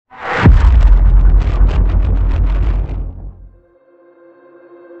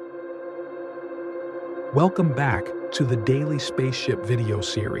Welcome back to the Daily Spaceship video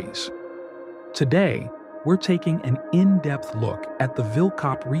series. Today, we're taking an in-depth look at the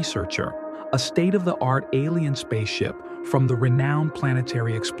Vilkop Researcher, a state-of-the-art alien spaceship from the renowned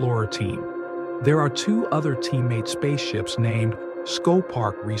Planetary Explorer Team. There are two other teammate spaceships named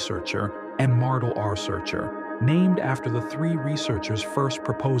Vilkop Researcher and Martel Researcher, named after the three researchers first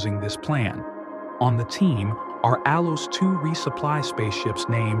proposing this plan. On the team are Alos 2 resupply spaceships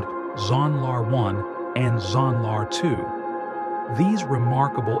named Zonlar 1 and Zonlar 2. These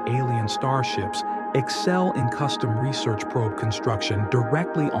remarkable alien starships excel in custom research probe construction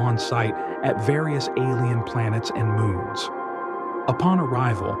directly on site at various alien planets and moons. Upon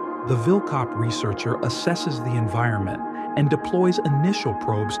arrival, the Vilkop Researcher assesses the environment and deploys initial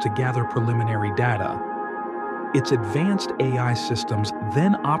probes to gather preliminary data. Its advanced AI systems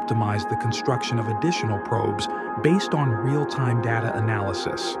then optimize the construction of additional probes based on real-time data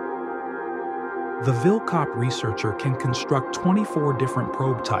analysis. The Vilkop Researcher can construct 24 different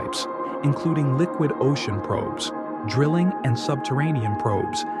probe types, including liquid ocean probes, drilling and subterranean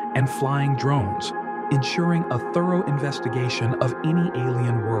probes, and flying drones, ensuring a thorough investigation of any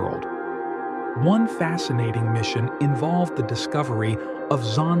alien world. One fascinating mission involved the discovery of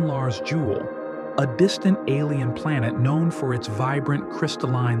Zonlar's Jewel, a distant alien planet known for its vibrant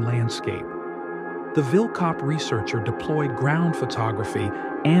crystalline landscape. The Vilkop Researcher deployed ground photography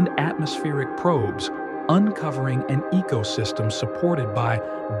and atmospheric probes, uncovering an ecosystem supported by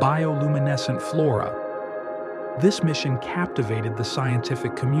bioluminescent flora. This mission captivated the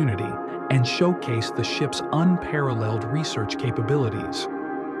scientific community and showcased the ship's unparalleled research capabilities.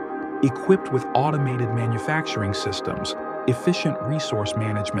 Equipped with automated manufacturing systems, efficient resource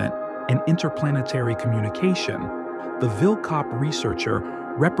management, and interplanetary communication, the Vilkop Researcher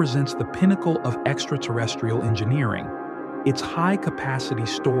represents the pinnacle of extraterrestrial engineering. Its high-capacity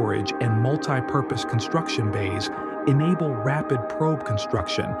storage and multi-purpose construction bays enable rapid probe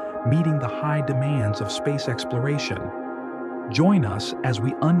construction, meeting the high demands of space exploration. Join us as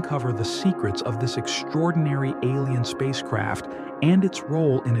we uncover the secrets of this extraordinary alien spacecraft and its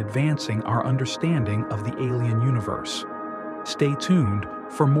role in advancing our understanding of the alien universe. Stay tuned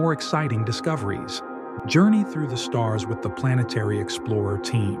for more exciting discoveries. Journey through the stars with the Planetary Explorer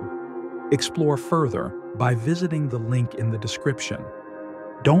Team. Explore further by visiting the link in the description.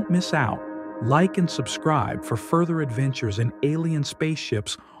 Don't miss out. Like and subscribe for further adventures in alien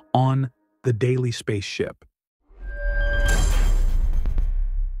spaceships on the Daily Spaceship.